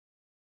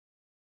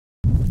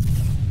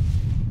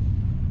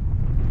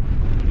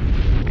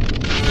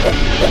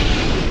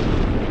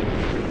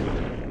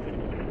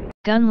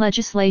Gun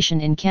legislation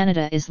in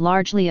Canada is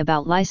largely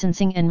about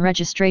licensing and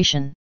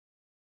registration.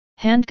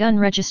 Handgun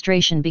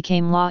registration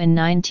became law in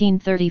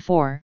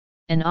 1934,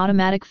 and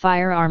automatic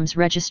firearms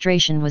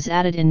registration was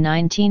added in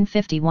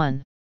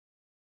 1951.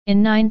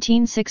 In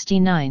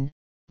 1969,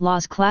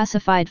 laws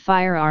classified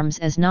firearms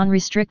as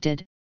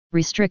non-restricted,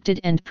 restricted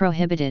and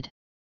prohibited.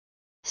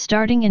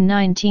 Starting in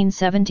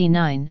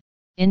 1979,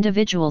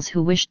 individuals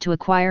who wished to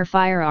acquire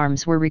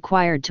firearms were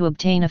required to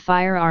obtain a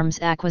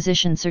Firearms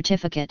Acquisition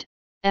Certificate,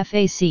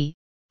 FAC,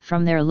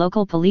 from their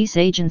local police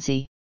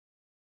agency.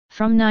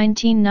 From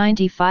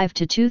 1995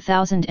 to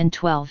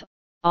 2012,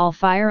 all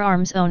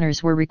firearms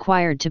owners were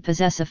required to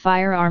possess a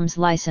firearms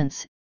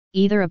license,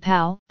 either a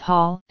PAL,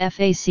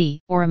 FAC,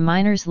 or a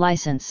minor's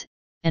license,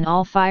 and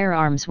all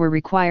firearms were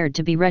required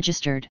to be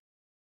registered.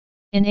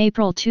 In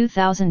April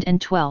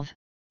 2012,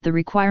 the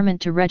requirement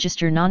to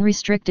register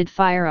non-restricted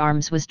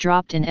firearms was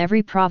dropped in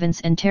every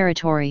province and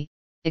territory,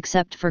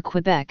 except for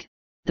Quebec.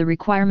 The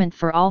requirement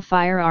for all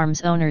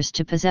firearms owners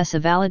to possess a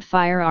valid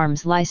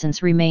firearms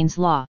license remains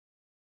law.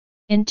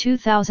 In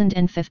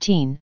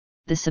 2015,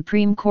 the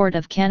Supreme Court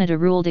of Canada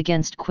ruled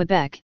against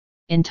Quebec,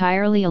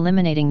 entirely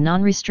eliminating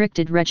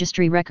non-restricted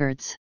registry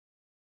records.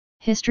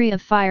 History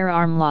of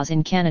firearm laws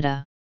in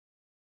Canada.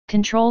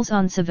 Controls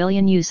on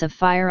civilian use of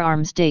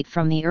firearms date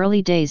from the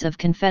early days of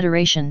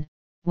Confederation,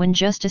 when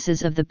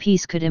justices of the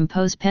peace could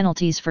impose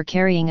penalties for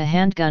carrying a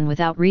handgun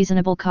without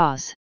reasonable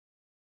cause.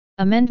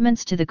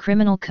 Amendments to the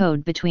Criminal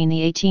Code between the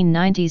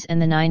 1890s and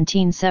the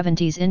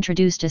 1970s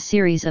introduced a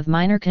series of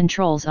minor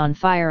controls on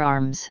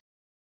firearms.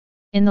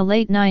 In the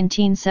late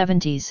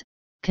 1970s,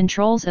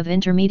 controls of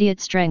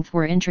intermediate strength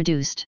were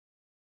introduced.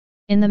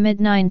 In the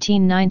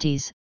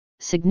mid-1990s,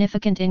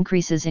 significant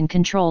increases in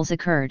controls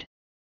occurred.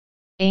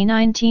 A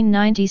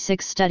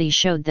 1996 study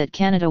showed that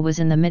Canada was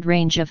in the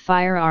mid-range of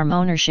firearm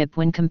ownership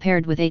when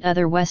compared with 8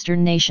 other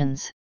Western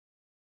nations.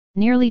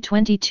 Nearly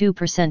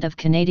 22% of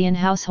Canadian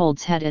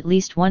households had at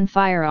least one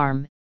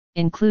firearm,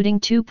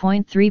 including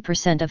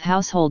 2.3% of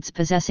households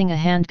possessing a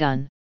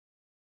handgun.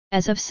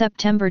 As of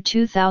September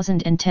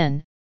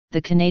 2010,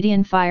 the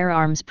Canadian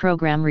Firearms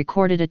Program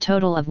recorded a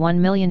total of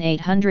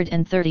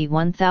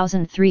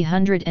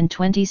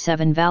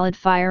 1,831,327 valid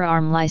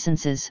firearm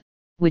licenses,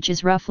 which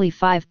is roughly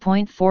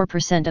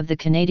 5.4% of the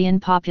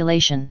Canadian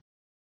population.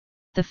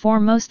 The 4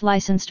 most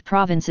licensed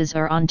provinces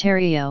are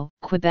Ontario,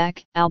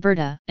 Quebec,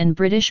 Alberta, and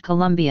British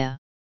Columbia.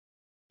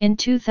 In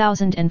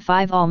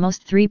 2005,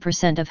 almost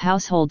 3% of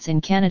households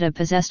in Canada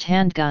possessed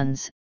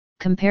handguns,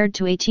 compared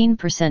to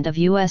 18% of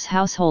U.S.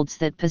 households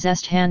that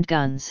possessed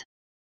handguns.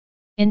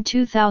 In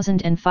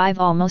 2005,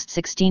 almost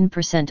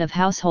 16% of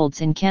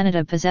households in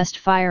Canada possessed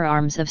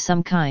firearms of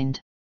some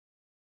kind.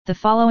 The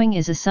following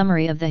is a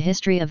summary of the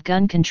history of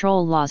gun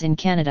control laws in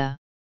Canada.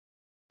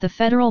 The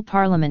Federal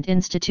Parliament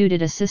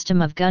instituted a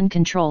system of gun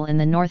control in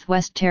the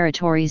Northwest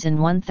Territories in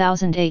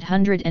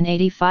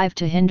 1885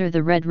 to hinder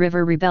the Red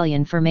River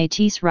Rebellion for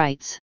Métis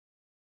rights.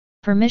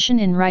 Permission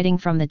in writing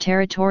from the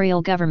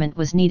territorial government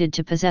was needed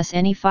to possess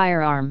any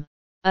firearm,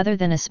 other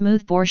than a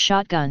smoothbore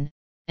shotgun,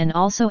 and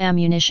also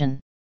ammunition.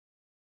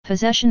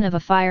 Possession of a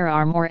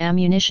firearm or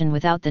ammunition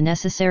without the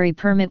necessary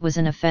permit was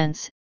an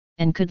offence,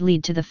 and could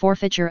lead to the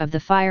forfeiture of the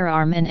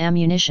firearm and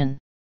ammunition.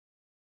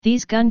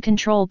 These gun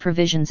control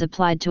provisions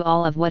applied to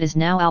all of what is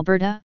now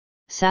Alberta,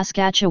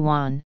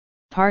 Saskatchewan,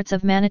 parts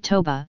of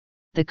Manitoba,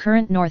 the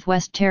current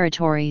Northwest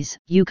Territories,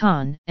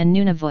 Yukon, and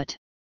Nunavut.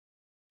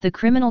 The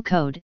Criminal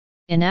Code,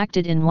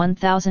 enacted in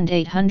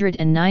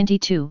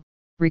 1892,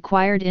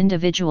 required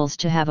individuals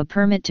to have a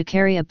permit to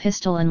carry a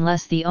pistol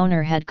unless the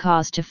owner had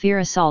cause to fear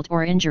assault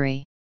or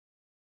injury.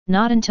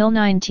 Not until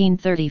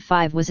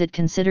 1935 was it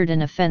considered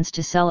an offense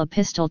to sell a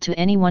pistol to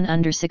anyone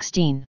under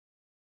 16.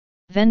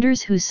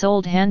 Vendors who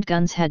sold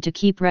handguns had to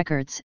keep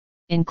records,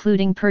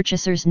 including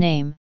purchaser's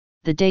name,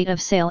 the date of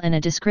sale and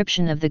a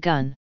description of the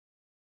gun.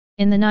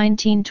 In the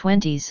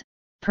 1920s,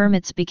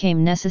 permits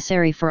became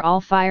necessary for all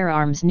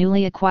firearms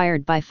newly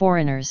acquired by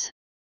foreigners.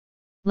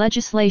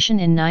 Legislation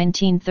in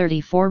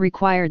 1934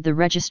 required the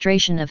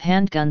registration of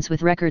handguns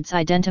with records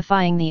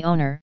identifying the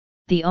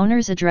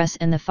owner's address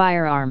and the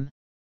firearm.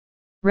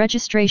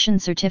 Registration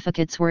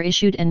certificates were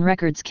issued and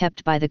records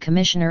kept by the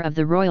Commissioner of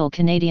the Royal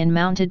Canadian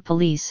Mounted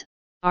Police,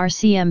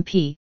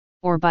 RCMP,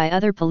 or by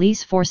other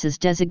police forces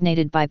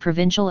designated by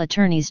provincial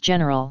attorneys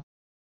general.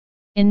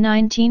 In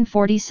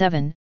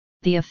 1947,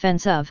 the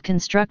offence of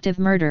constructive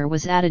murder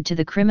was added to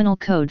the Criminal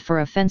Code for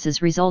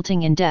offences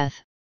resulting in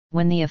death,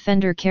 when the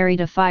offender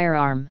carried a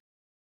firearm.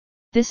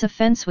 This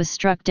offence was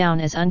struck down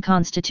as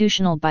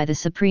unconstitutional by the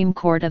Supreme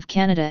Court of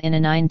Canada in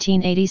a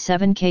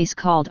 1987 case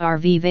called R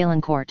v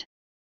Vaillancourt.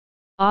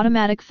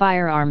 Automatic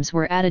firearms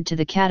were added to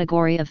the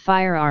category of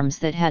firearms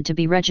that had to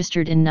be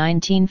registered in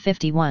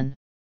 1951.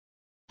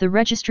 The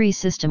registry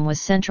system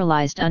was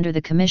centralized under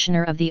the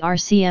Commissioner of the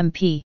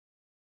RCMP.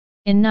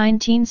 In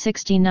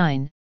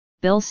 1969,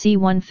 Bill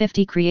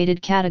C-150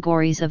 created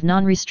categories of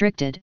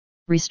non-restricted,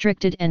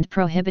 restricted and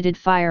prohibited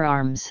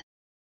firearms.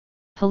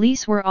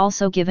 Police were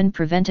also given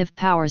preventive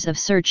powers of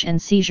search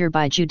and seizure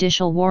by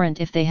judicial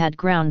warrant if they had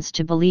grounds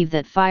to believe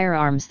that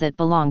firearms that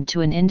belonged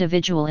to an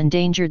individual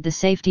endangered the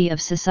safety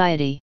of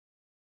society.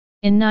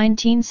 In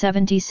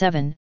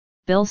 1977,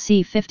 Bill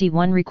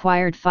C-51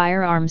 required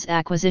firearms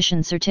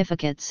acquisition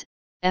certificates,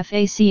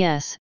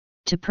 FACS,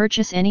 to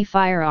purchase any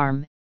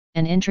firearm,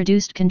 and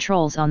introduced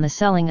controls on the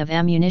selling of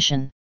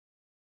ammunition.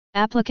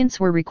 Applicants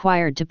were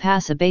required to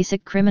pass a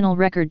basic criminal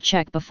record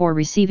check before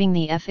receiving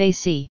the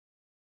FAC.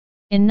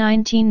 In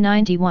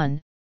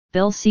 1991,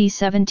 Bill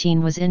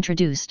C-17 was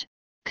introduced,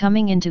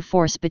 coming into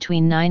force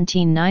between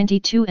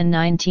 1992 and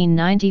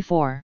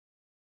 1994.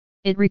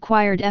 It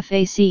required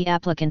FAC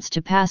applicants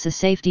to pass a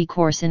safety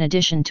course in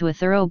addition to a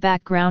thorough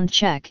background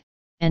check,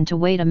 and to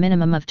wait a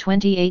minimum of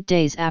 28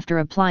 days after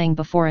applying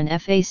before an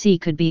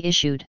FAC could be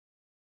issued.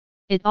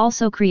 It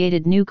also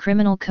created new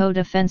criminal code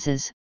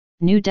offenses,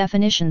 new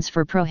definitions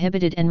for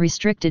prohibited and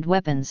restricted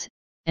weapons,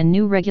 and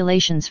new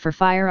regulations for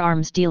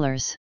firearms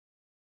dealers.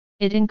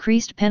 It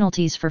increased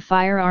penalties for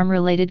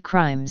firearm-related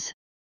crimes.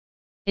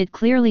 It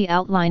clearly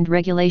outlined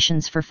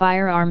regulations for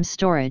firearms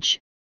storage,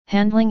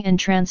 handling and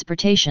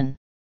transportation.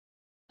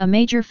 A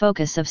major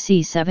focus of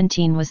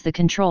C-17 was the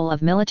control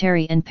of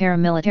military and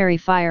paramilitary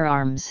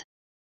firearms.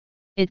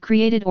 It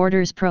created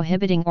orders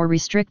prohibiting or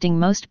restricting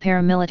most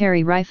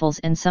paramilitary rifles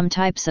and some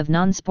types of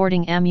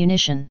non-sporting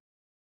ammunition.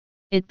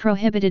 It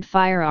prohibited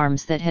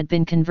firearms that had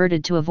been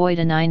converted to avoid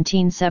a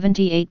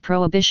 1978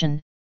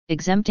 prohibition,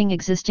 exempting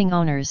existing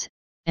owners,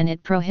 and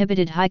it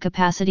prohibited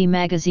high-capacity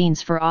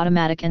magazines for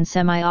automatic and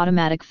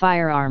semi-automatic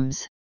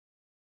firearms.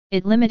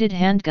 It limited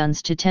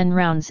handguns to 10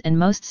 rounds and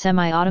most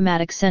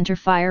semi-automatic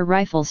center-fire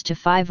rifles to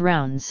 5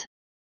 rounds.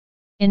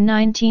 In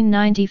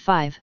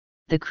 1995,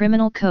 the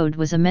Criminal Code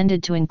was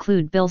amended to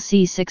include Bill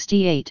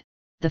C-68,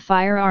 the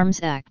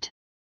Firearms Act.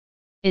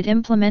 It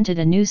implemented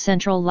a new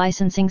central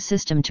licensing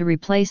system to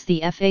replace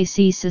the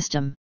FAC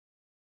system.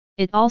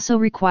 It also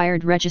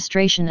required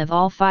registration of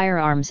all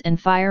firearms and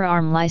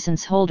firearm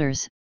license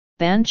holders,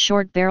 banned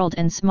short-barreled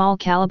and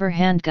small-caliber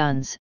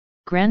handguns,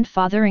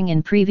 grandfathering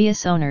in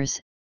previous owners,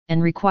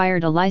 and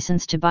required a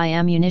license to buy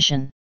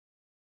ammunition.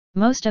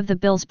 Most of the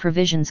bill's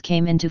provisions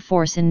came into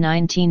force in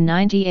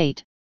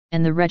 1998,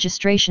 and the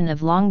registration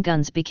of long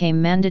guns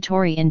became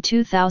mandatory in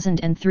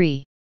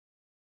 2003.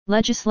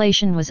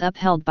 Legislation was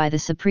upheld by the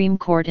Supreme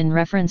Court in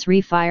Reference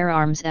Re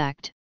Firearms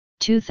Act,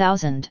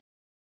 2000.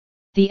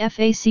 The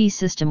FAC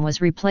system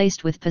was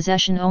replaced with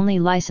possession-only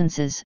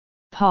licenses,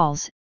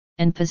 POLs,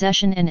 and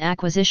possession and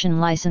acquisition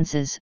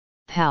licenses,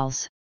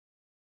 PALs.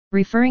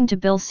 Referring to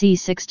Bill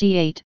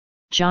C-68,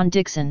 John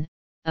Dixon,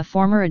 a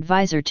former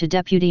advisor to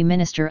Deputy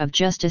Minister of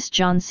Justice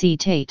John C.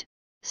 Tate,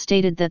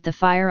 stated that the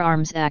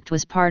Firearms Act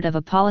was part of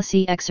a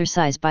policy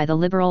exercise by the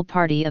Liberal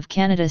Party of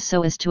Canada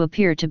so as to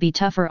appear to be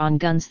tougher on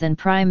guns than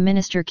Prime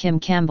Minister Kim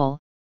Campbell,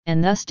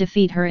 and thus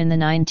defeat her in the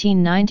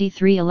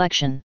 1993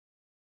 election.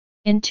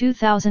 In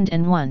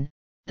 2001,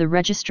 the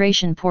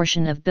registration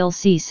portion of Bill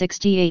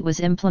C-68 was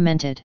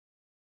implemented.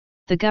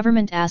 The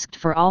government asked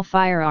for all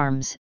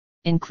firearms,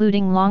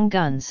 including long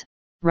guns,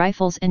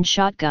 rifles and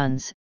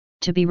shotguns,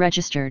 to be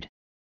registered.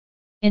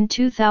 In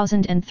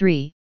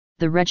 2003,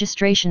 the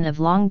registration of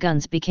long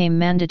guns became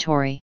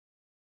mandatory.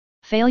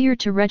 Failure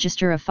to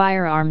register a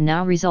firearm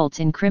now results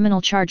in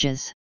criminal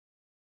charges.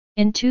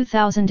 In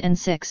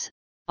 2006,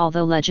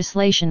 although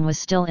legislation was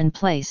still in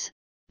place,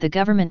 the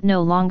government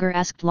no longer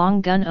asked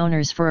long gun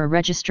owners for a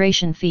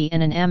registration fee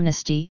and an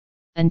amnesty.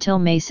 Until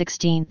May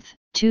 16,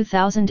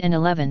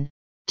 2011,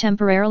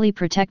 temporarily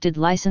protected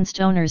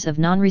licensed owners of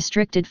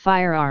non-restricted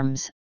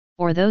firearms,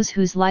 or those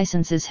whose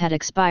licenses had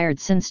expired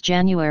since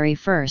January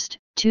 1,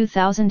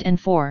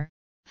 2004,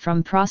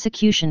 from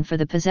prosecution for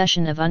the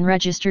possession of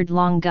unregistered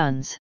long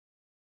guns.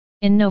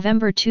 In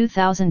November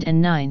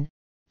 2009,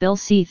 Bill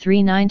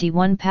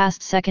C-391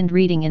 passed second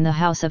reading in the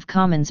House of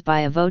Commons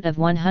by a vote of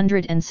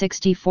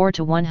 164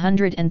 to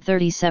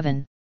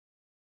 137.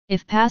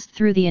 If passed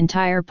through the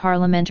entire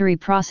parliamentary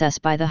process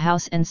by the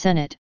House and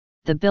Senate,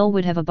 the bill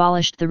would have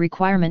abolished the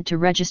requirement to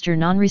register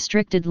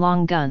non-restricted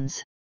long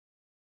guns.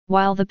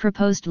 While the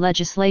proposed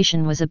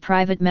legislation was a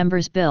private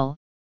member's bill,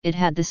 it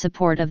had the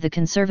support of the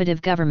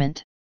Conservative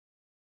government.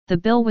 The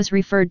bill was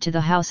referred to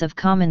the House of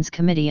Commons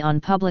Committee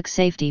on Public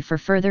Safety for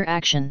further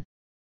action.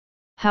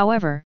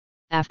 However,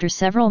 after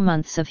several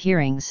months of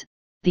hearings,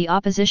 the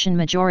opposition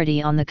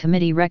majority on the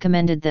committee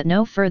recommended that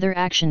no further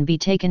action be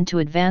taken to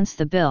advance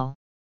the bill.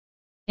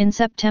 In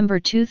September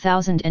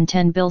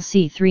 2010, Bill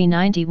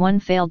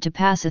C-391 failed to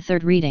pass a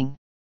third reading.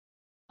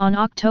 On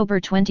October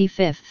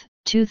 25,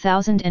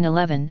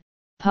 2011,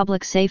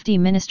 Public Safety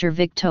Minister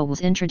Vic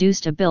Towles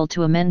introduced a bill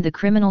to amend the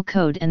Criminal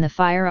Code and the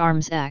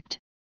Firearms Act,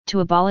 to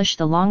abolish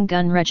the long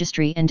gun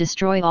registry and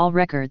destroy all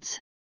records.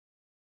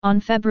 On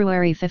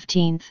February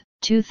 15,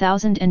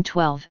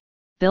 2012,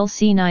 Bill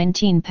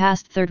C-19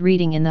 passed third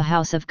reading in the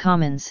House of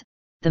Commons.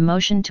 The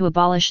motion to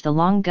abolish the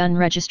long gun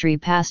registry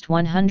passed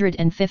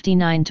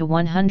 159 to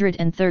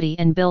 130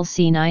 and Bill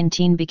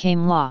C-19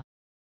 became law.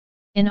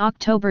 In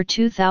October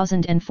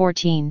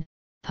 2014,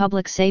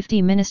 Public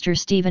Safety Minister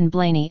Stephen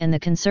Blaney and the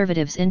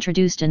Conservatives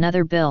introduced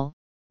another bill,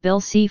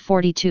 Bill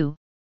C-42,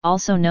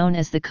 also known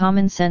as the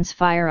Common Sense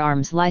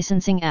Firearms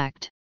Licensing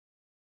Act.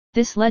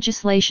 This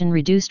legislation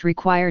reduced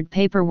required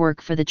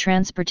paperwork for the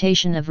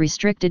transportation of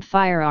restricted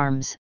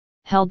firearms,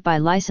 held by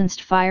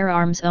licensed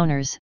firearms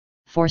owners,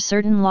 for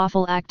certain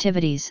lawful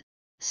activities,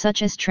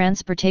 such as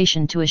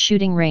transportation to a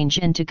shooting range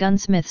and to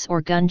gunsmiths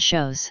or gun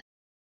shows.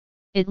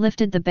 It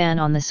lifted the ban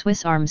on the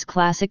Swiss Arms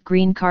Classic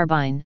Green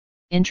Carbine,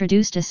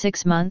 introduced a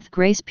 6-month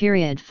grace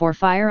period for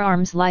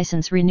firearms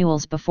license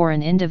renewals before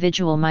an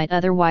individual might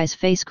otherwise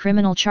face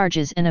criminal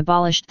charges, and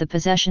abolished the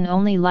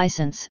possession-only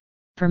license,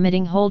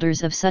 permitting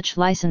holders of such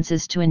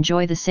licenses to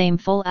enjoy the same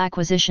full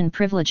acquisition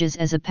privileges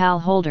as PAL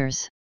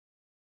holders.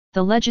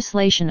 The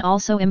legislation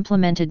also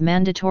implemented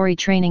mandatory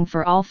training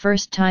for all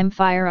first-time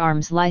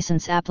firearms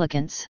license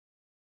applicants.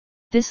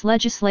 This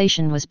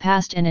legislation was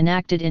passed and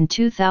enacted in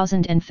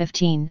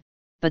 2015,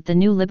 but the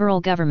new Liberal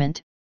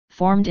government,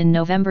 formed in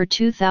November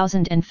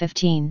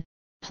 2015,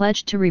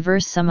 pledged to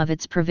reverse some of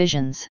its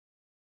provisions.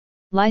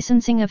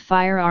 Licensing of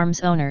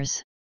firearms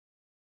owners.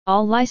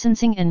 All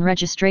licensing and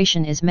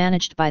registration is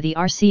managed by the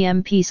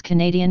RCMP's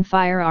Canadian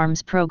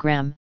Firearms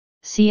Program,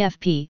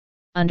 CFP,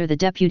 under the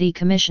Deputy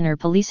Commissioner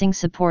Policing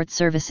Support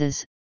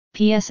Services,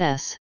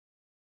 PSS.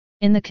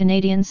 In the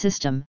Canadian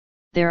system,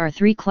 there are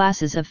 3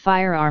 classes of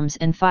firearms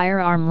and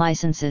firearm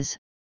licenses: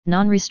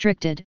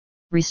 non-restricted,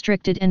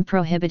 restricted and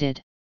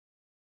prohibited.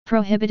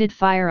 Prohibited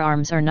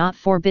firearms are not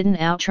forbidden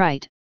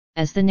outright,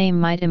 as the name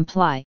might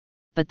imply,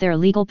 but their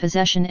legal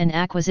possession and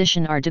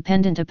acquisition are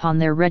dependent upon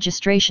their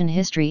registration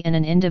history and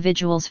an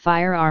individual's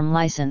firearm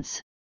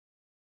license.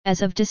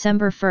 As of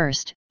December 1,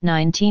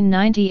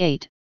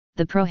 1998,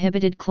 the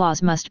prohibited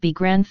clause must be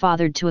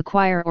grandfathered to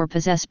acquire or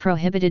possess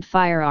prohibited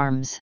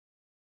firearms.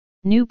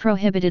 New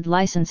prohibited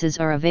licenses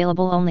are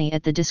available only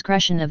at the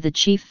discretion of the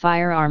Chief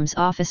Firearms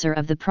Officer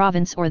of the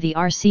province or the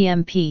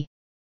RCMP.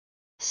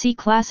 See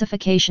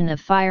classification of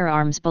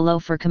firearms below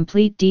for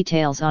complete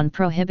details on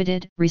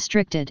prohibited,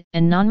 restricted,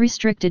 and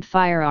non-restricted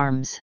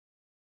firearms.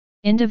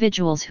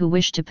 Individuals who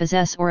wish to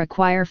possess or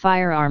acquire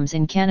firearms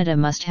in Canada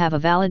must have a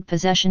valid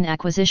possession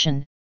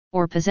acquisition,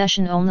 or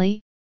possession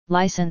only,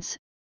 license,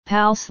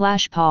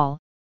 PAL/PAL.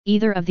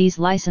 Either of these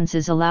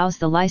licenses allows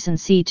the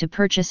licensee to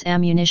purchase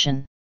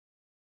ammunition.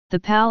 The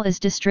PAL is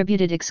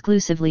distributed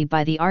exclusively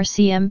by the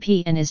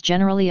RCMP and is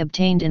generally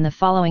obtained in the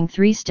following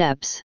 3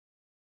 steps.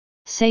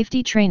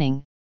 Safety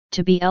training.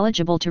 To be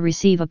eligible to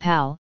receive a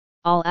PAL,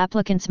 all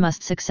applicants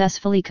must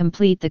successfully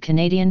complete the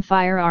Canadian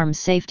Firearms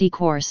Safety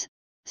Course,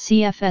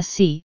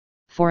 CFSC,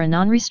 for a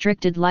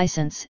non-restricted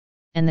license,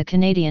 and the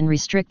Canadian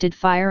Restricted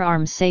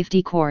Firearms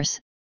Safety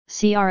Course,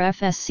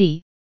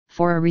 CRFSC,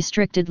 for a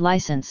restricted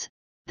license.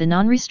 The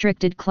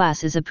non-restricted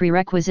class is a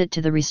prerequisite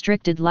to the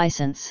restricted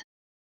license.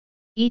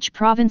 Each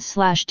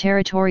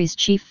province/territory's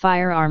Chief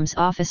Firearms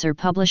Officer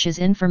publishes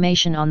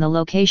information on the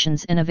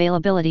locations and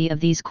availability of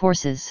these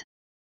courses.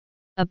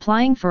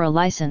 Applying for a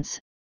license.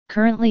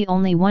 Currently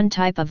only one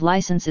type of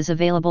license is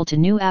available to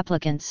new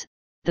applicants,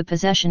 the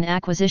Possession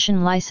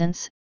Acquisition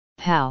License,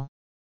 PAL.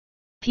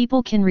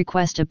 People can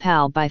request a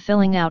PAL by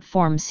filling out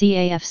Form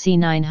CAFC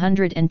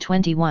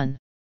 921.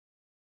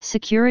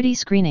 Security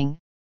screening,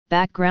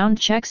 background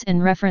checks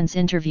and reference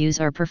interviews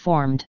are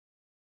performed.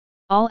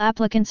 All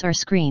applicants are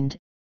screened,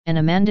 and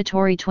a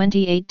mandatory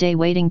 28-day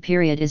waiting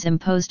period is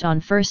imposed on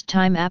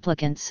first-time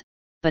applicants,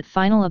 but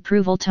final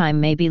approval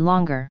time may be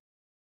longer.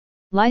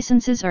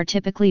 Licenses are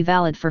typically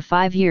valid for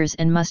 5 years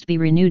and must be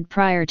renewed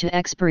prior to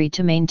expiry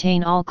to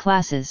maintain all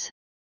classes.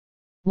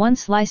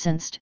 Once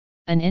licensed,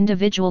 an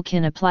individual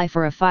can apply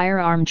for a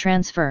firearm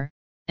transfer,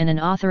 and an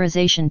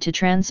authorization to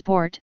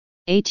transport,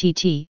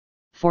 ATT,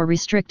 for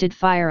restricted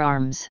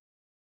firearms.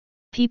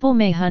 People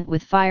may hunt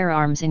with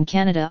firearms in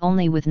Canada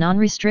only with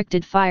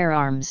non-restricted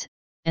firearms,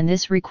 and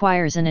this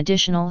requires an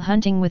additional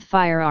hunting with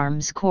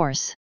firearms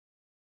course.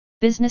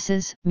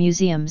 Businesses,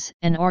 museums,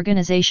 and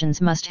organizations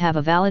must have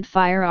a valid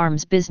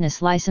firearms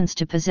business license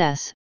to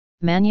possess,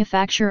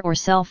 manufacture or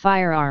sell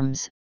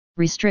firearms,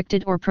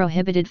 restricted or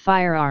prohibited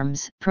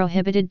firearms,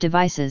 prohibited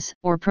devices,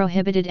 or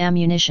prohibited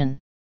ammunition.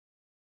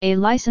 A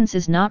license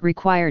is not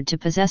required to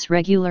possess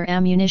regular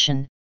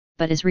ammunition,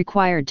 but is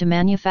required to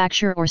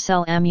manufacture or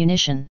sell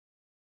ammunition.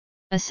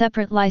 A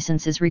separate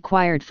license is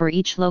required for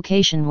each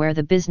location where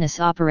the business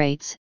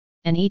operates,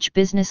 and each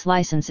business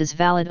license is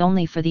valid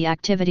only for the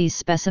activities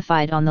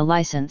specified on the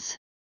license.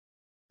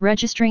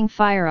 Registering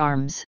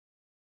firearms.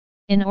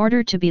 In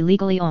order to be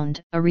legally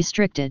owned, a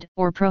restricted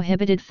or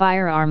prohibited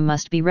firearm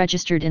must be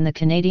registered in the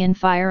Canadian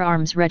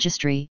Firearms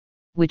Registry,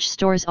 which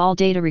stores all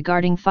data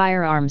regarding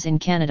firearms in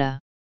Canada.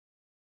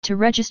 To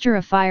register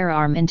a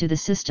firearm into the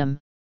system,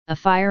 a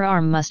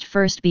firearm must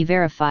first be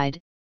verified,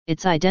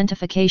 its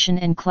identification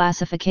and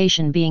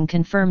classification being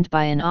confirmed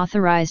by an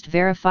authorized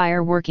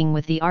verifier working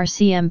with the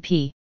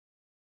RCMP.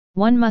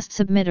 One must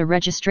submit a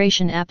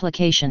registration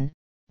application,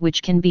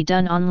 which can be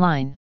done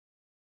online.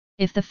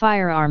 If the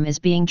firearm is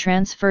being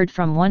transferred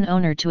from one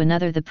owner to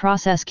another, the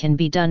process can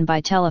be done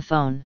by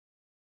telephone.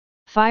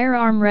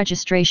 Firearm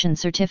registration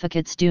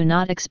certificates do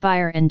not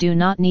expire and do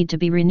not need to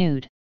be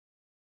renewed.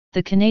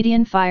 The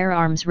Canadian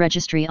Firearms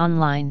Registry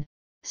Online,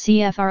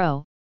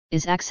 CFRO,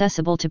 is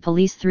accessible to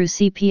police through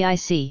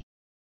CPIC.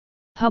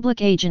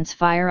 Public Agents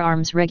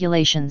Firearms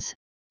Regulations,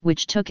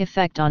 which took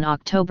effect on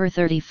October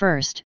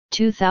 31,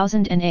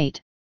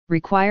 2008,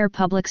 require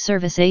public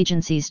service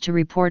agencies to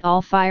report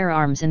all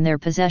firearms in their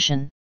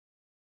possession.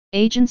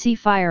 Agency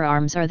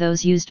firearms are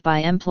those used by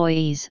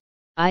employees,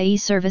 i.e.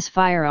 service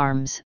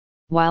firearms,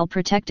 while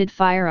protected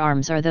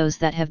firearms are those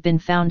that have been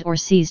found or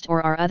seized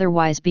or are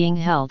otherwise being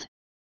held.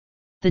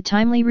 The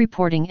timely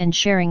reporting and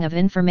sharing of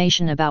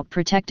information about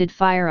protected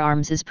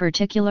firearms is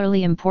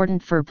particularly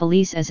important for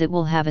police as it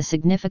will have a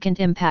significant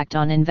impact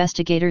on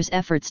investigators'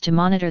 efforts to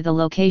monitor the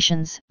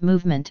locations,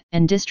 movement,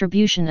 and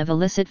distribution of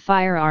illicit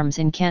firearms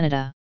in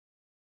Canada.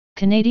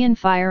 Canadian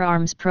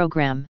Firearms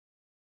Program.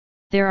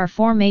 There are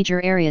 4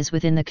 major areas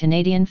within the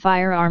Canadian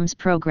Firearms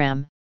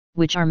Program,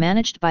 which are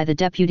managed by the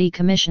Deputy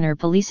Commissioner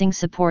Policing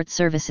Support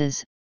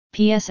Services,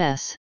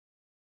 PSS.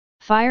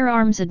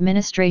 Firearms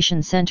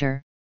Administration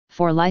Centre,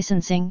 for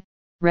licensing,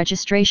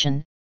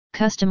 registration,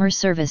 customer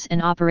service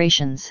and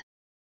operations.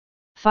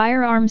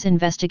 Firearms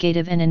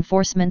Investigative and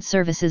Enforcement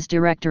Services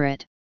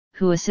Directorate,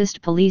 who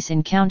assist police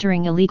in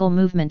countering illegal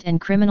movement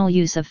and criminal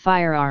use of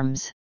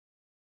firearms.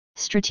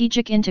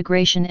 Strategic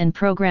Integration and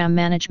Program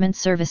Management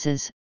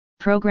Services,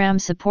 Program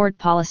Support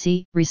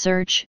Policy,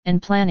 Research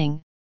and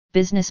Planning,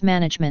 Business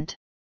Management.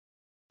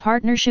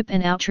 Partnership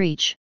and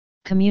Outreach,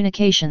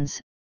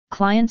 Communications,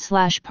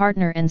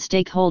 Client/Partner and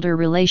Stakeholder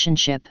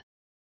Relationship.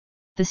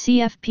 The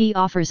CFP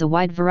offers a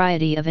wide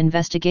variety of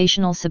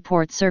investigational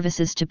support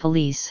services to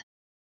police.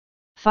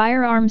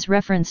 Firearms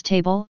Reference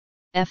Table,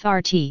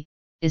 FRT,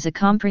 is a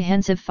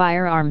comprehensive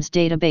firearms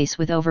database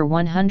with over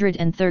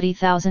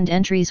 130,000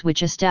 entries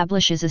which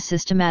establishes a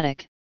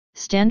systematic,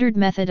 standard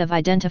method of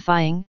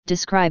identifying,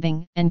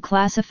 describing, and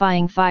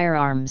classifying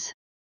firearms.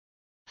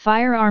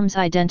 Firearms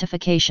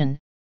Identification,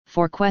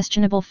 for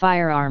questionable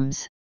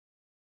firearms.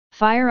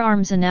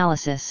 Firearms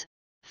Analysis,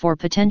 for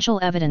potential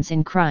evidence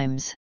in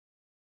crimes.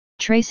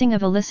 Tracing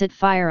of illicit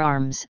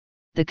firearms,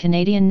 the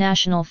Canadian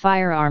National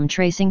Firearm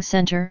Tracing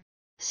Centre,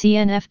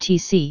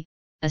 CNFTC,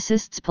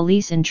 assists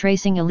police in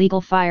tracing illegal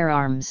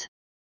firearms.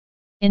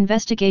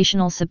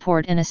 Investigational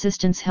support and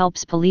assistance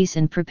helps police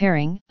in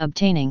preparing,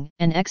 obtaining,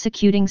 and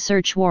executing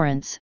search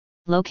warrants,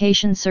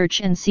 location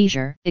search and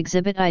seizure,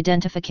 exhibit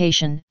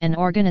identification, and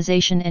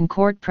organization and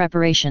court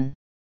preparation.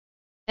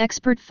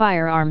 Expert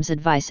Firearms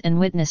Advice and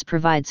Witness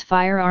provides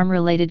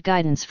firearm-related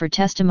guidance for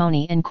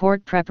testimony and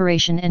court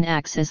preparation and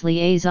acts as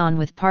liaison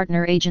with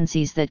partner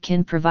agencies that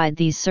can provide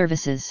these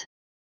services.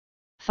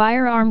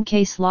 Firearm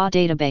Case Law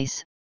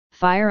Database.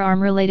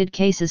 Firearm-related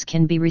cases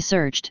can be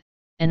researched,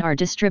 and are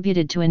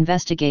distributed to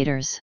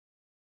investigators.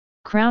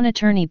 Crown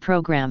Attorney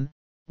Program,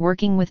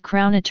 working with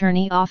Crown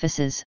Attorney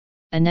offices,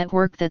 a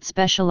network that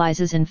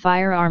specializes in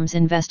firearms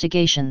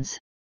investigations.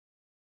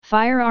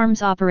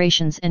 Firearms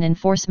Operations and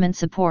Enforcement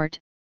Support,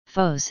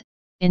 FOS,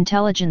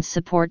 intelligence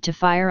support to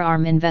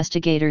firearm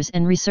investigators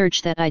and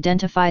research that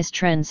identifies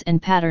trends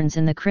and patterns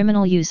in the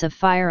criminal use of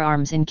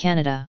firearms in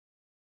Canada.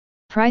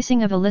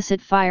 Pricing of illicit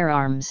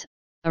firearms,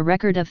 a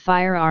record of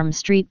firearm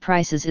street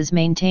prices is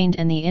maintained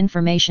and the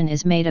information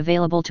is made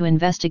available to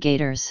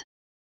investigators.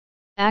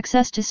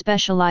 Access to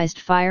specialized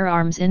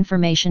firearms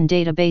information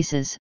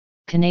databases,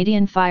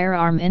 Canadian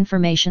Firearm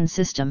Information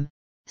System,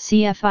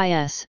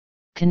 CFIS,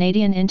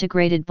 Canadian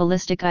Integrated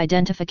Ballistic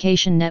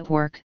Identification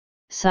Network,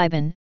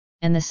 CIBAN,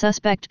 and the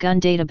Suspect Gun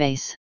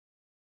Database.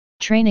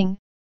 Training,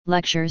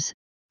 lectures,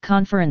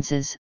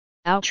 conferences,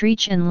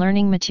 outreach and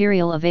learning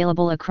material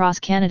available across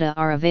Canada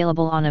are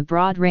available on a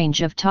broad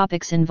range of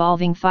topics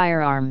involving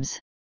firearms.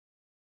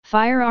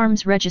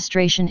 Firearms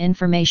registration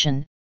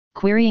information,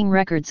 querying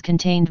records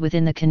contained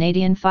within the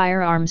Canadian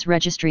Firearms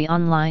Registry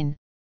Online,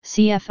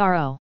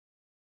 CFRO.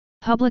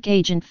 Public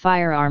Agent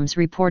Firearms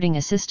Reporting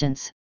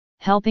Assistance,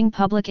 helping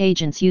public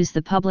agents use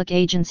the Public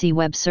Agency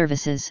Web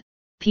Services,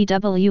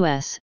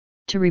 PWS,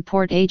 to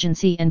report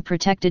agency and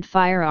protected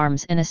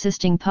firearms and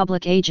assisting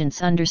public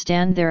agents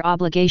understand their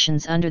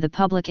obligations under the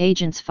Public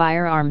Agents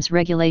Firearms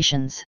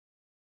Regulations.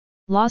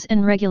 Laws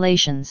and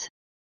Regulations.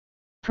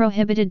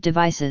 Prohibited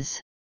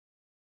devices.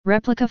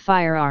 Replica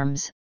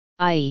firearms,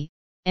 i.e.,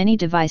 any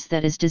device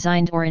that is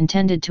designed or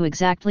intended to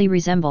exactly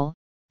resemble,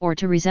 or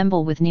to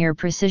resemble with near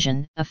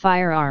precision, a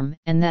firearm,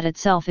 and that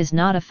itself is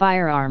not a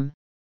firearm,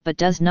 but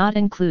does not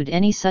include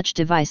any such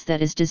device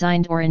that is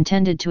designed or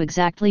intended to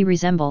exactly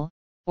resemble,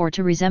 or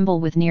to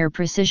resemble with near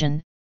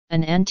precision,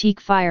 an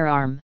antique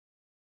firearm.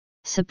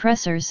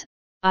 Suppressors,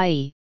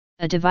 i.e.,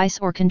 a device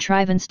or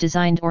contrivance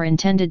designed or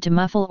intended to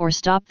muffle or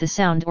stop the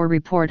sound or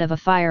report of a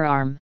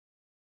firearm.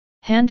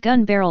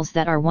 Handgun barrels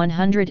that are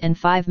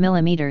 105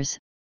 mm,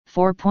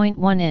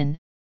 4.1 in,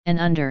 and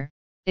under,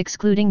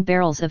 excluding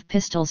barrels of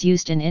pistols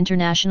used in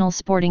international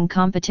sporting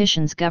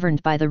competitions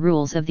governed by the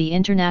rules of the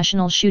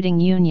International Shooting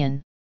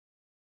Union.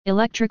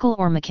 Electrical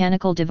or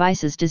mechanical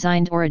devices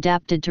designed or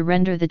adapted to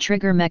render the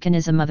trigger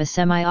mechanism of a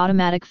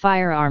semi-automatic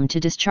firearm to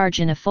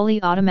discharge in a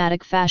fully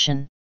automatic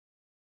fashion.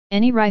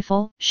 Any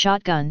rifle,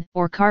 shotgun,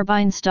 or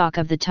carbine stock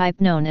of the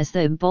type known as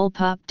the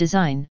bullpup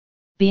design,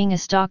 being a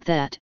stock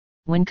that,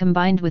 when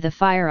combined with a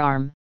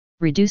firearm,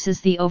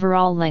 reduces the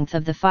overall length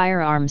of the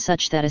firearm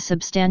such that a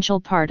substantial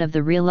part of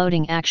the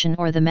reloading action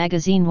or the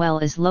magazine well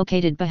is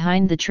located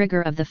behind the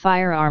trigger of the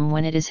firearm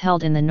when it is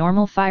held in the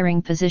normal firing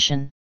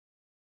position.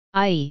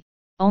 I.e.,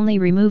 only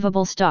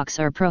removable stocks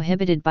are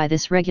prohibited by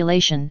this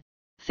regulation.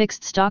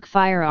 Fixed stock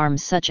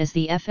firearms such as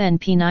the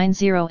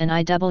FNP90 and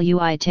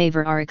IWI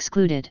tailor are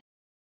excluded.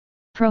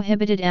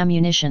 Prohibited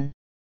ammunition.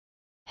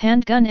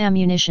 Handgun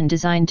ammunition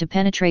designed to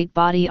penetrate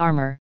body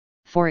armor,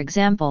 for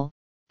example,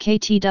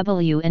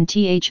 KTW and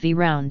THV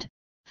round,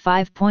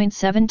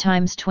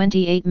 5.7 x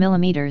 28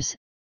 mm,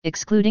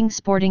 excluding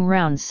sporting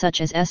rounds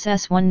such as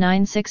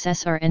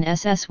SS196SR and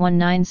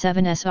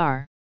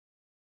SS197SR.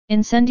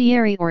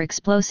 Incendiary or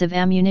explosive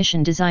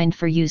ammunition designed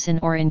for use in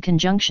or in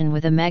conjunction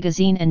with a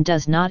magazine and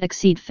does not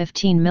exceed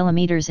 15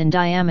 mm in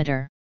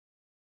diameter.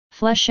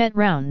 Flechette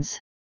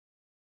rounds.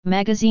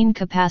 Magazine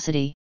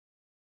capacity.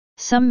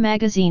 Some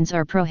magazines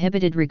are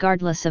prohibited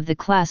regardless of the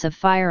class of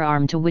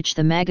firearm to which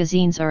the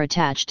magazines are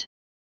attached.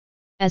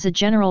 As a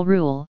general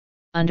rule,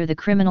 under the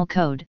Criminal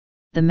Code,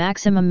 the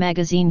maximum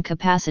magazine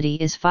capacity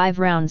is 5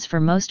 rounds for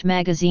most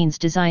magazines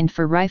designed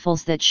for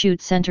rifles that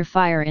shoot center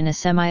fire in a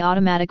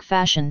semi-automatic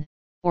fashion,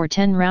 or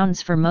 10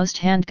 rounds for most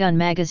handgun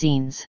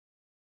magazines.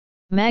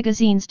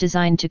 Magazines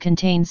designed to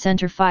contain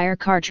center fire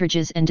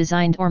cartridges and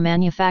designed or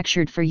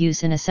manufactured for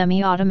use in a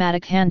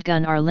semi-automatic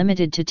handgun are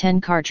limited to 10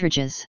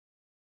 cartridges.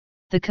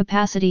 The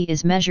capacity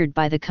is measured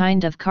by the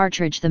kind of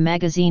cartridge the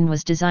magazine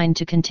was designed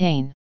to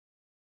contain.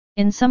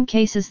 In some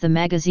cases the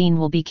magazine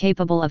will be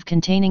capable of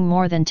containing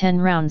more than 10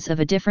 rounds of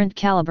a different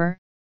caliber,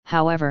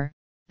 however,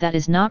 that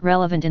is not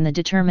relevant in the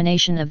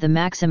determination of the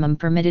maximum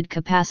permitted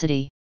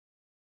capacity.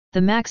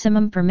 The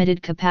maximum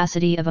permitted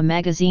capacity of a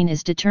magazine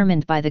is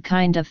determined by the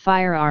kind of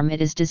firearm it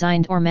is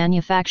designed or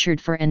manufactured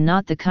for and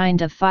not the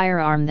kind of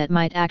firearm that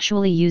might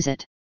actually use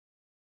it.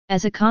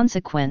 As a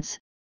consequence,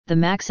 the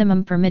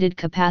maximum permitted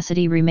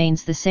capacity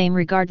remains the same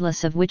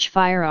regardless of which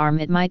firearm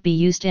it might be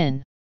used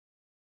in.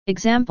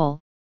 Example,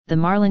 the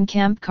Marlin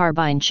Camp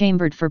carbine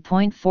chambered for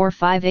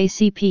 .45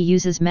 ACP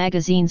uses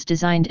magazines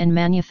designed and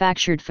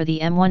manufactured for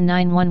the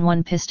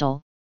M1911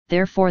 pistol,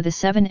 therefore the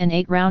 7 and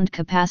 8 round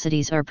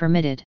capacities are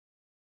permitted.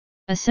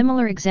 A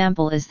similar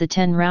example is the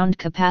 10-round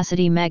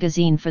capacity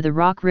magazine for the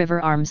Rock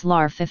River Arms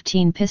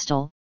LAR-15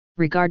 pistol,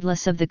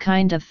 regardless of the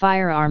kind of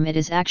firearm it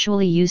is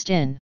actually used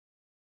in.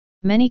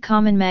 Many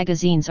common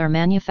magazines are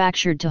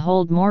manufactured to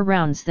hold more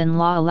rounds than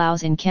law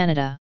allows in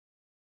Canada.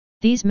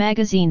 These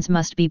magazines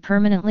must be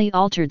permanently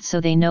altered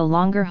so they no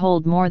longer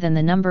hold more than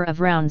the number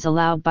of rounds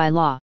allowed by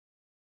law.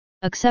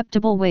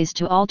 Acceptable ways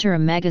to alter a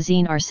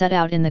magazine are set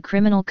out in the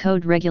Criminal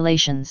Code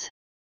regulations.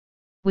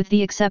 With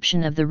the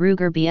exception of the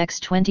Ruger BX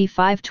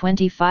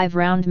 25-25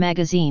 round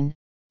magazine,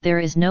 there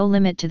is no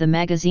limit to the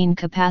magazine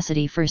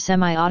capacity for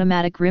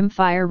semi-automatic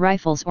rimfire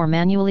rifles or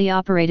manually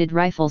operated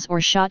rifles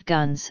or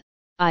shotguns,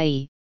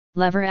 i.e.,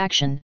 lever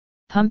action,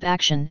 pump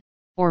action,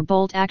 or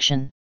bolt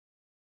action.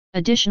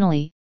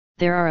 Additionally,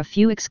 there are a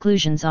few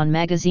exclusions on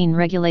magazine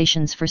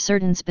regulations for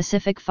certain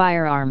specific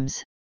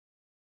firearms.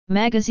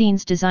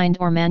 Magazines designed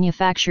or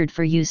manufactured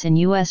for use in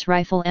U.S.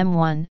 Rifle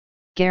M1,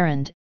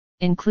 Garand,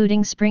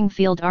 including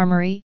Springfield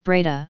Armory,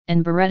 Breda,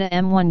 and Beretta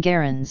M1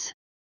 Garands.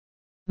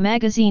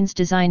 Magazines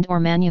designed or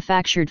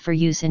manufactured for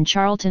use in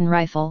Charlton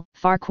Rifle,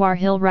 Farquhar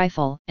Hill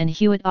Rifle, and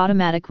Hewitt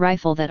Automatic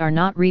Rifle that are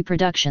not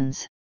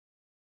reproductions.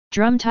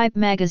 Drum-type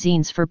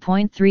magazines for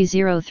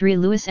 .303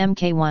 Lewis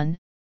Mk1,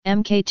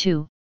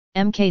 Mk2,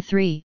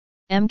 Mk3,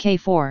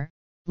 Mk4,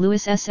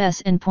 Lewis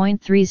SS and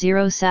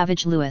 .30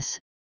 Savage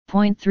Lewis,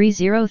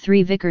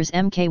 .303 Vickers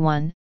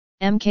Mk1,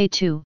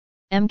 Mk2,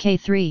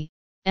 Mk3,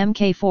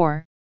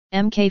 Mk4,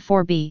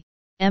 Mk4B,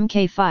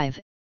 Mk5,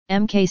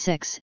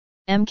 Mk6,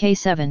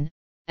 Mk7,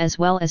 as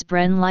well as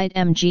Bren Light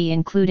MG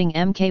including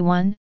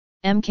Mk1,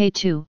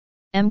 Mk2,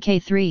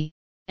 Mk3,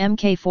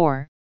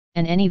 Mk4,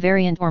 and any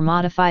variant or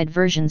modified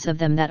versions of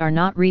them that are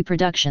not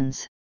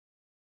reproductions.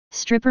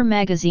 Stripper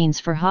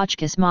magazines for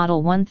Hotchkiss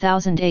Model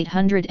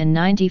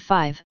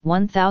 1895,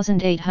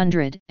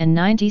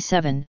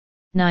 1897,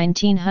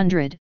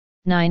 1900,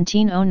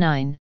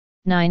 1909,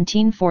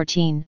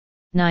 1914,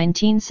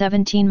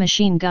 1917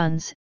 machine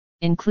guns,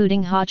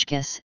 including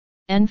Hotchkiss,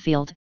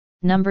 Enfield,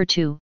 No.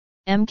 2,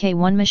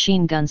 Mk1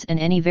 machine guns and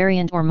any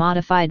variant or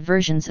modified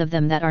versions of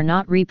them that are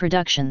not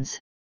reproductions.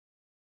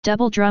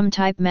 Double drum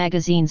type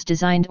magazines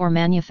designed or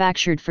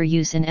manufactured for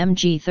use in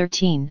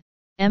MG13,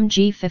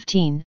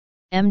 MG15,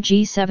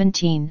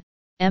 MG17,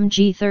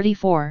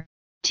 MG34,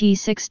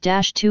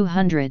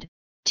 T6-200,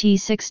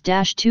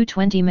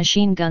 T6-220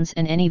 machine guns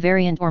and any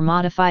variant or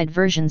modified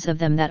versions of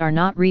them that are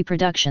not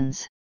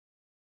reproductions.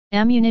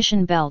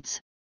 Ammunition belts,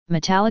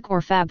 metallic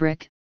or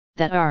fabric,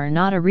 that are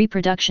not a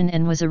reproduction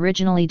and was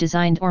originally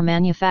designed or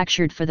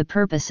manufactured for the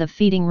purpose of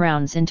feeding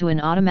rounds into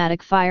an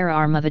automatic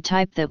firearm of a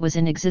type that was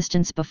in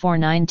existence before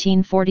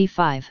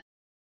 1945.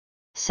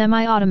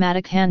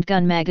 Semi-automatic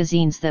handgun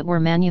magazines that were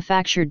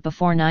manufactured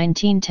before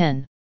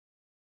 1910.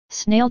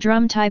 Snail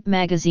drum type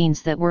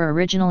magazines that were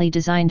originally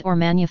designed or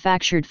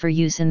manufactured for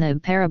use in the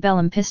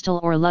parabellum pistol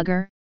or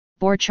lugger,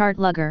 bore chart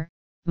lugger,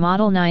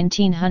 model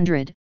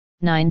 1900,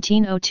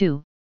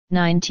 1902,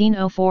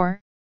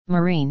 1904,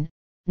 marine,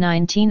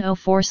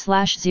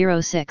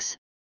 1904/06,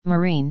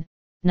 marine,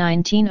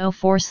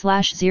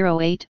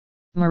 1904/08,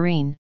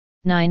 marine,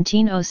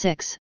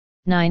 1906,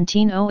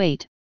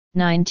 1908,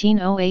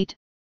 1908,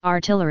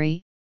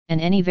 artillery,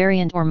 and any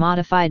variant or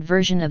modified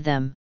version of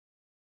them.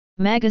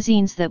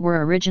 Magazines that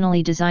were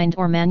originally designed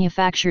or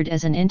manufactured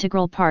as an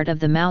integral part of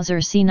the Mauser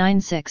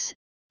C96,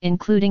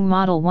 including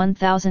Model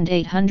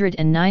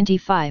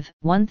 1895,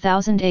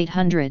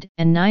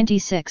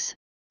 1896,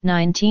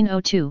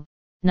 1902,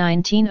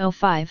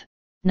 1905,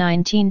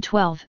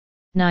 1912,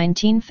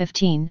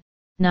 1915,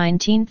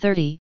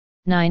 1930,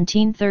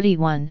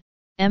 1931,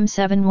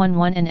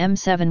 M711 and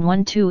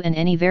M712 and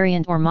any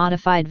variant or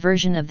modified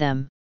version of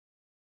them.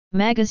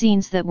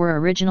 Magazines that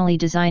were originally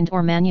designed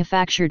or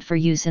manufactured for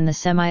use in the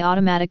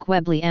semi-automatic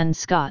Webley and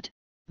Scott,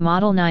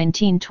 Model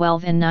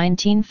 1912 and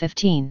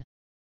 1915.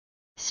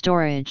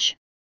 Storage.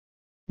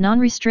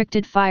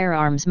 Non-restricted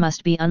firearms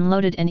must be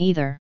unloaded and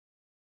either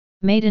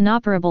made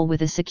inoperable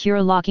with a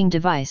secure locking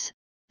device,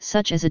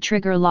 such as a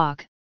trigger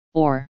lock,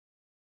 or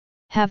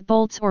have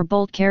bolts or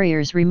bolt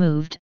carriers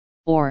removed,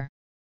 or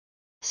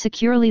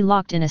securely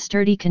locked in a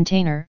sturdy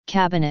container,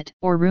 cabinet,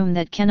 or room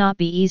that cannot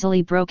be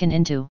easily broken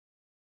into.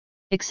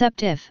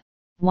 Except if,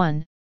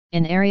 1.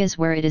 In areas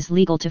where it is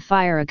legal to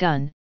fire a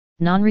gun,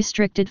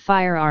 non-restricted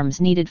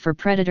firearms needed for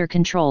predator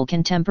control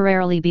can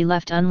temporarily be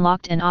left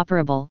unlocked and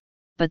operable,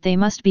 but they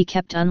must be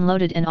kept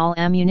unloaded and all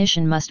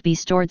ammunition must be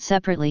stored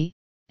separately,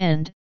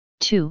 and,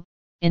 2.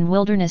 In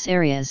wilderness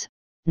areas,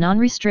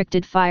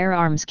 non-restricted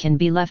firearms can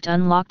be left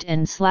unlocked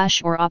and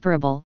or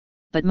operable,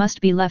 but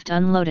must be left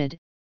unloaded,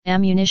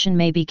 ammunition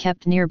may be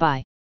kept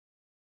nearby.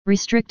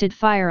 Restricted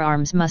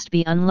firearms must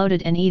be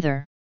unloaded and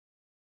either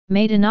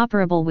made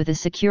inoperable with a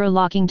secure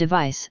locking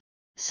device,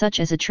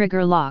 such as a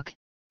trigger lock,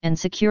 and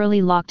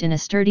securely locked in a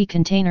sturdy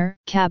container,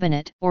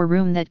 cabinet, or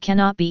room that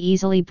cannot be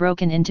easily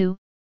broken into,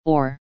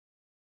 or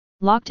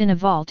locked in a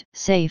vault,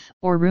 safe,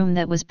 or room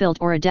that was built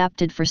or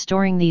adapted for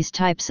storing these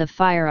types of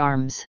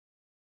firearms.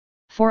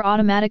 For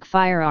automatic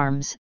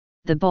firearms,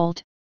 the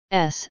bolt,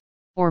 S,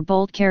 or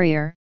bolt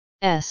carrier,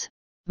 S,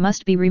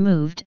 must be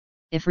removed,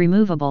 if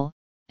removable,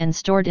 and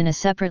stored in a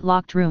separate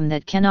locked room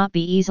that cannot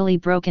be easily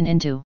broken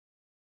into.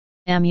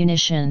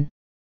 Ammunition.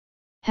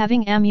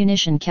 Having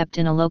ammunition kept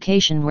in a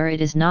location where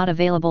it is not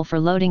available for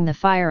loading the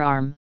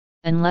firearm,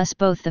 unless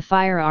both the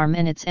firearm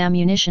and its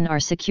ammunition are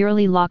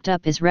securely locked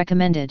up is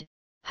recommended,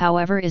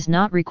 however is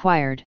not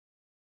required.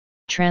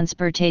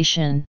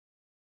 Transportation.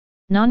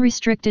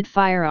 Non-restricted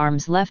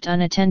firearms left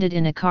unattended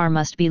in a car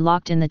must be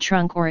locked in the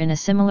trunk or in a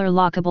similar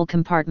lockable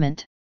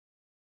compartment.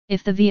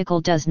 If the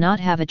vehicle does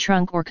not have a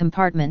trunk or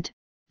compartment,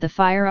 the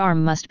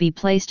firearm must be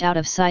placed out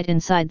of sight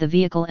inside the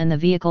vehicle and the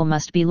vehicle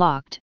must be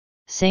locked.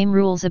 Same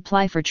rules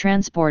apply for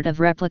transport of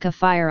replica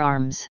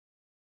firearms.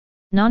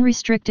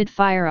 Non-restricted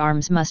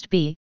firearms must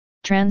be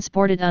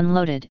transported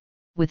unloaded,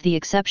 with the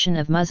exception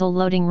of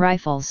muzzle-loading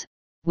rifles,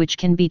 which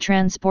can be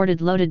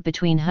transported loaded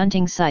between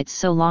hunting sites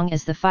so long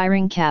as the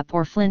firing cap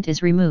or flint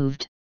is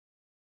removed.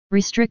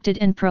 Restricted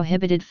and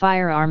prohibited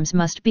firearms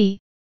must be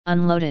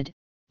unloaded,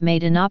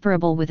 made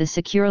inoperable with a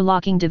secure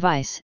locking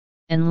device,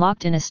 and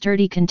locked in a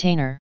sturdy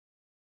container.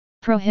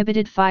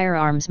 Prohibited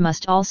firearms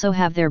must also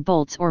have their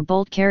bolts or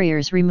bolt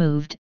carriers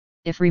removed,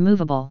 if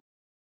removable.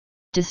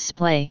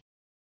 Display.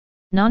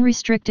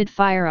 Non-restricted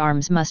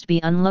firearms must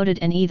be unloaded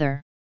and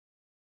either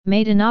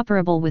made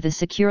inoperable with a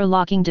secure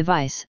locking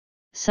device,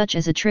 such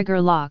as a trigger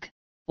lock,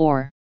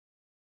 or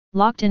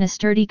locked in a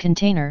sturdy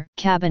container,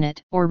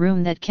 cabinet, or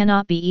room that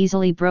cannot be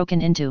easily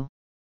broken into.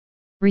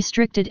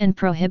 Restricted and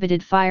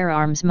prohibited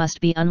firearms must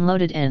be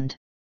unloaded and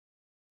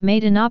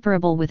made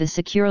inoperable with a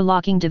secure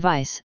locking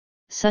device,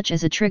 such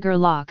as a trigger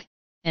lock,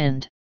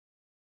 and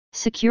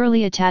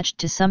securely attached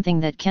to something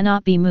that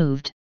cannot be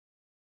moved.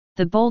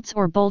 The bolts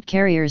or bolt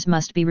carriers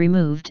must be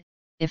removed,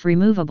 if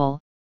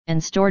removable,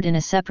 and stored in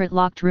a separate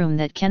locked room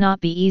that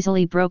cannot be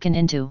easily broken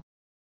into.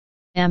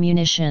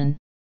 Ammunition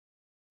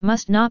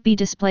must not be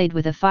displayed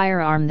with a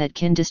firearm that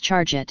can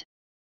discharge it.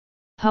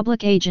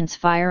 Public Agents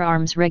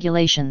Firearms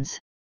Regulations.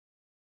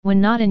 When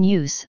not in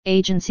use,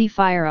 agency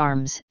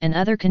firearms and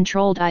other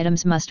controlled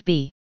items must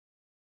be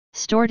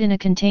stored in a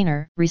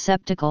container,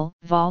 receptacle,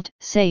 vault,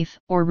 safe,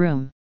 or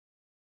room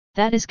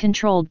that is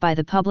controlled by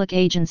the public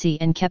agency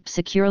and kept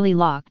securely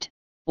locked,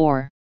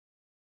 or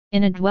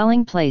in a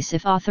dwelling place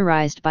if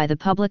authorized by the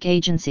public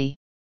agency.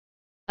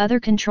 Other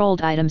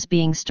controlled items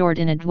being stored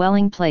in a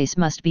dwelling place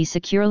must be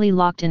securely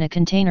locked in a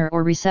container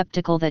or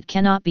receptacle that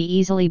cannot be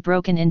easily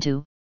broken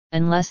into,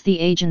 unless the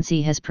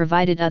agency has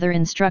provided other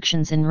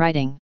instructions in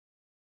writing.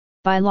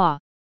 By law,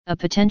 a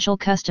potential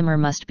customer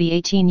must be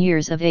 18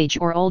 years of age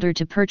or older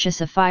to purchase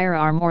a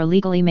firearm or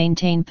legally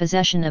maintain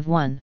possession of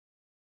one.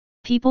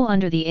 People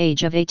under the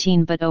age of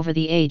 18 but over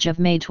the age of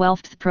May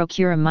 12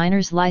 procure a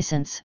minor's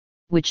license,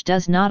 which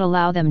does not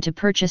allow them to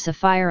purchase a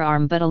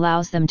firearm but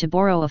allows them to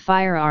borrow a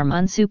firearm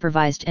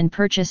unsupervised and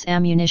purchase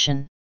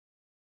ammunition.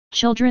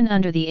 Children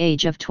under the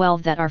age of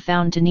 12 that are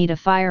found to need a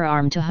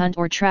firearm to hunt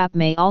or trap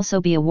may also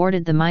be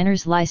awarded the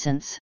miner's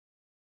license.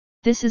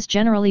 This is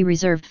generally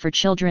reserved for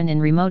children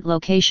in remote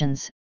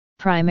locations,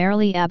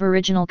 primarily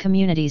Aboriginal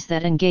communities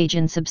that engage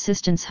in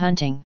subsistence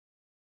hunting.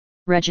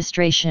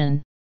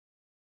 Registration.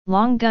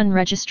 Long gun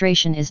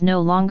registration is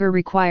no longer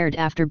required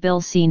after Bill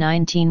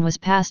C-19 was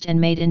passed and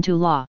made into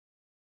law.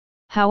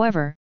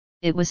 However,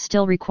 it was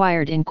still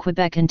required in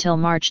Quebec until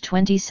March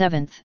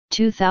 27,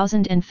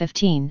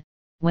 2015,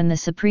 when the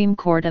Supreme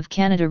Court of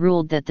Canada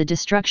ruled that the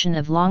destruction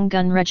of long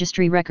gun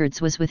registry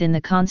records was within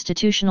the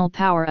constitutional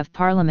power of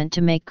Parliament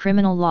to make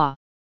criminal law,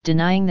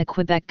 denying the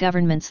Quebec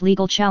government's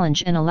legal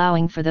challenge and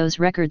allowing for those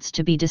records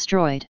to be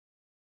destroyed.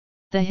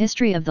 The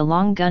history of the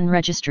long gun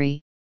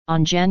registry.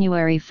 On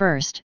January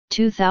 1,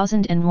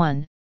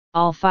 2001,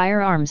 all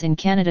firearms in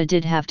Canada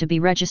did have to be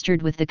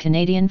registered with the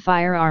Canadian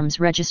Firearms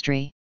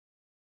Registry.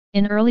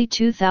 In early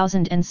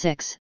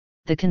 2006,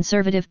 the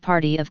Conservative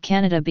Party of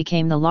Canada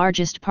became the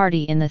largest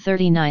party in the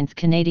 39th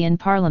Canadian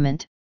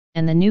Parliament,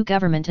 and the new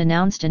government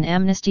announced an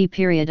amnesty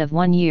period of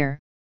 1 year,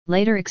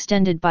 later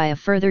extended by a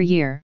further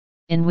year,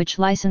 in which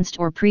licensed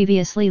or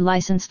previously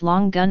licensed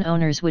long gun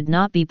owners would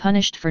not be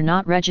punished for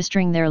not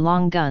registering their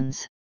long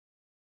guns.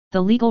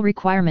 The legal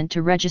requirement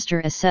to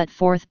register as set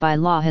forth by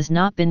law has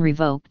not been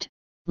revoked.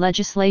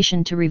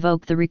 Legislation to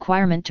revoke the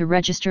requirement to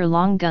register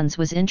long guns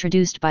was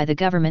introduced by the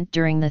government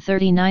during the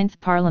 39th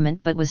Parliament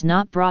but was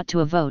not brought to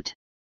a vote.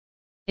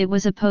 It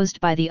was opposed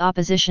by the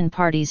opposition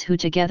parties who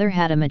together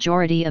had a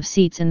majority of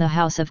seats in the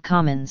House of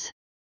Commons.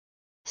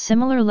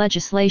 Similar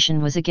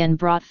legislation was again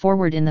brought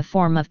forward in the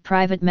form of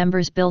private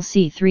members' Bill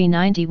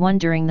C-391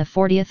 during the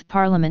 40th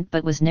Parliament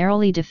but was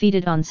narrowly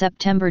defeated on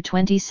September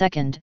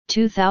 22,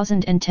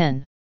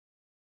 2010.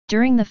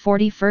 During the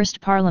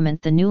 41st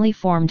Parliament, the newly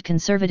formed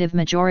Conservative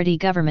majority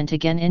government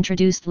again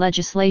introduced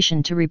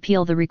legislation to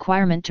repeal the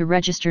requirement to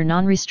register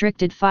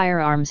non-restricted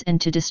firearms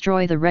and to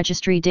destroy the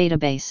registry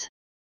database.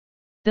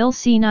 Bill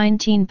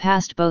C-19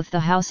 passed both the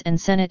House and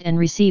Senate and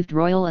received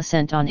royal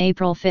assent on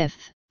April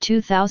 5,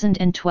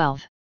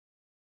 2012.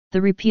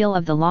 The repeal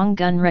of the long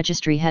gun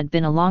registry had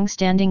been a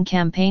long-standing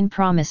campaign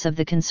promise of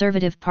the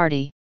Conservative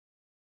Party.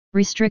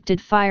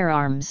 Restricted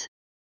firearms.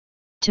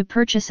 To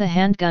purchase a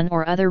handgun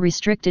or other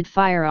restricted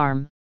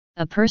firearm,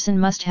 a person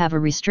must have a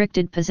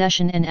Restricted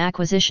Possession and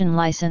Acquisition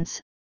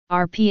License,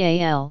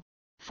 RPAL,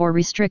 for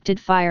restricted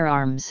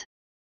firearms.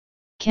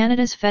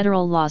 Canada's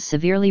federal laws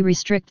severely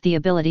restrict the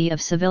ability of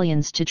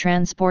civilians to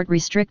transport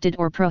restricted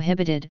or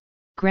prohibited,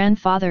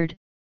 grandfathered,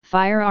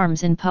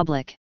 firearms in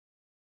public.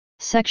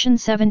 Section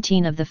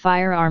 17 of the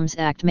Firearms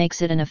Act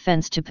makes it an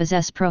offence to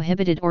possess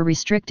prohibited or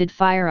restricted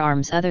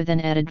firearms other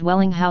than at a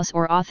dwelling house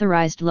or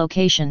authorized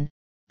location,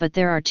 but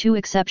there are two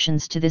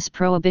exceptions to this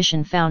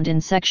prohibition found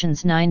in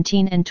Sections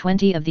 19 and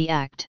 20 of the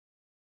Act.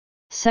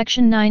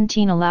 Section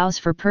 19 allows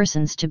for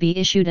persons to be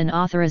issued an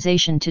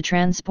authorization to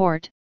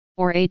transport,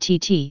 or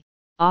ATT,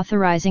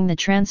 authorizing the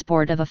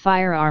transport of a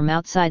firearm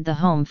outside the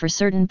home for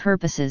certain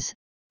purposes,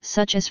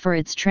 such as for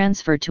its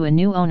transfer to a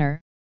new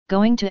owner,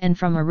 going to and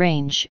from a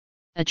range,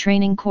 a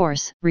training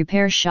course,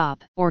 repair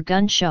shop, or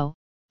gun show,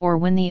 or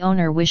when the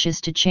owner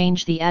wishes to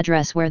change the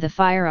address where the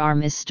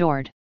firearm is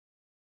stored.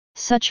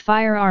 Such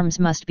firearms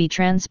must be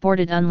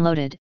transported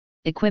unloaded,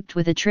 equipped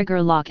with a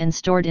trigger lock and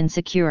stored in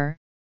secure,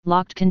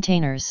 locked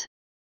containers.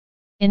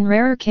 In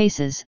rarer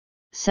cases,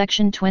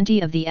 Section 20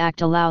 of the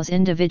Act allows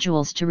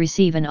individuals to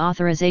receive an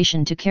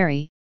authorization to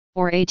carry,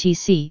 or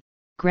ATC,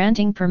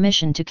 granting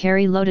permission to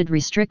carry loaded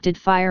restricted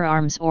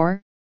firearms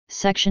or,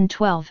 Section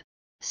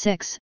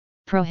 12(6),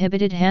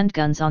 prohibited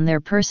handguns on their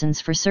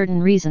persons for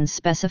certain reasons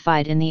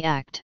specified in the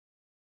Act.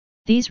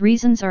 These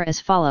reasons are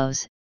as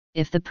follows: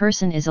 if the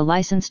person is a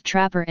licensed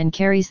trapper and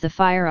carries the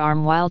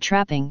firearm while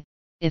trapping,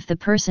 if the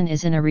person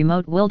is in a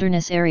remote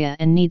wilderness area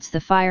and needs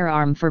the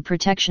firearm for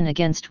protection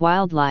against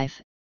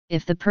wildlife,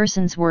 if the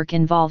person's work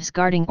involves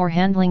guarding or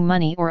handling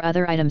money or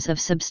other items of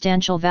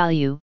substantial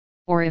value,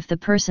 or if the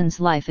person's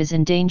life is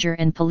in danger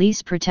and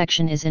police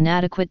protection is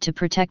inadequate to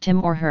protect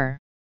him or her.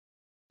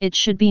 It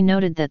should be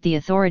noted that the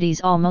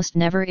authorities almost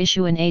never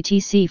issue an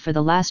ATC for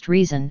the last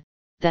reason,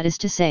 that is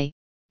to say,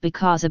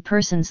 because a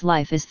person's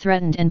life is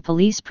threatened and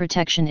police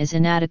protection is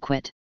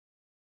inadequate.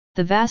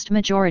 The vast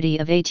majority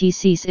of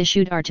ATCs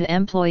issued are to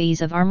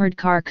employees of armored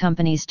car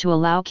companies to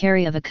allow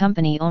carry of a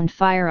company-owned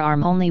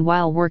firearm only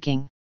while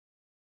working.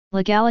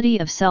 Legality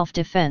of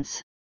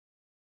self-defense.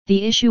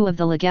 The issue of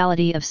the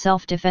legality of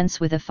self-defense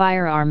with a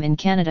firearm in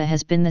Canada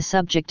has been the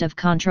subject of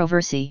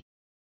controversy.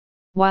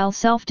 While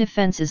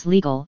self-defense is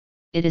legal,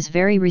 it is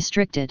very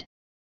restricted.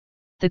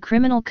 The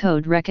Criminal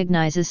Code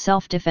recognizes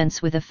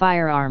self-defense with a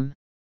firearm.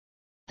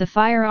 The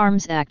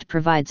Firearms Act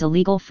provides a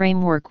legal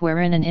framework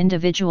wherein an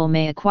individual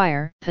may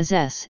acquire,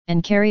 possess,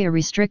 and carry a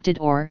restricted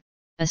or,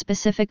 a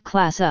specific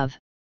class of,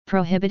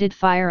 prohibited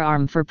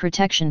firearm for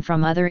protection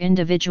from other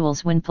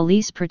individuals when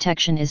police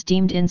protection is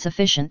deemed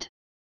insufficient.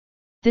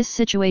 This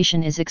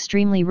situation is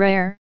extremely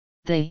rare.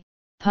 The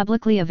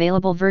Publicly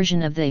available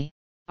version of the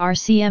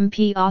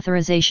RCMP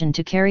authorization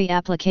to carry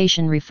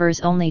application refers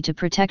only to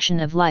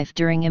protection of life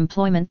during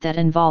employment that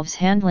involves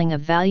handling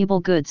of valuable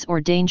goods or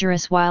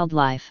dangerous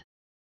wildlife.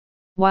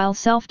 While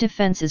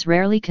self-defense is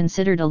rarely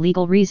considered a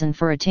legal reason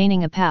for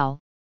attaining a PAL,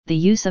 the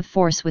use of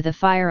force with a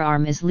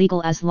firearm is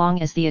legal as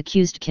long as the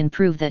accused can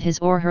prove that his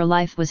or her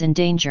life was in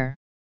danger.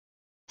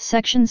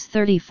 Sections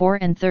 34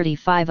 and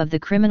 35 of the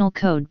Criminal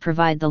Code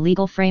provide the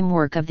legal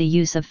framework of the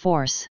use of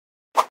force.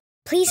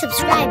 Please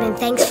subscribe and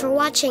thanks for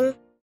watching.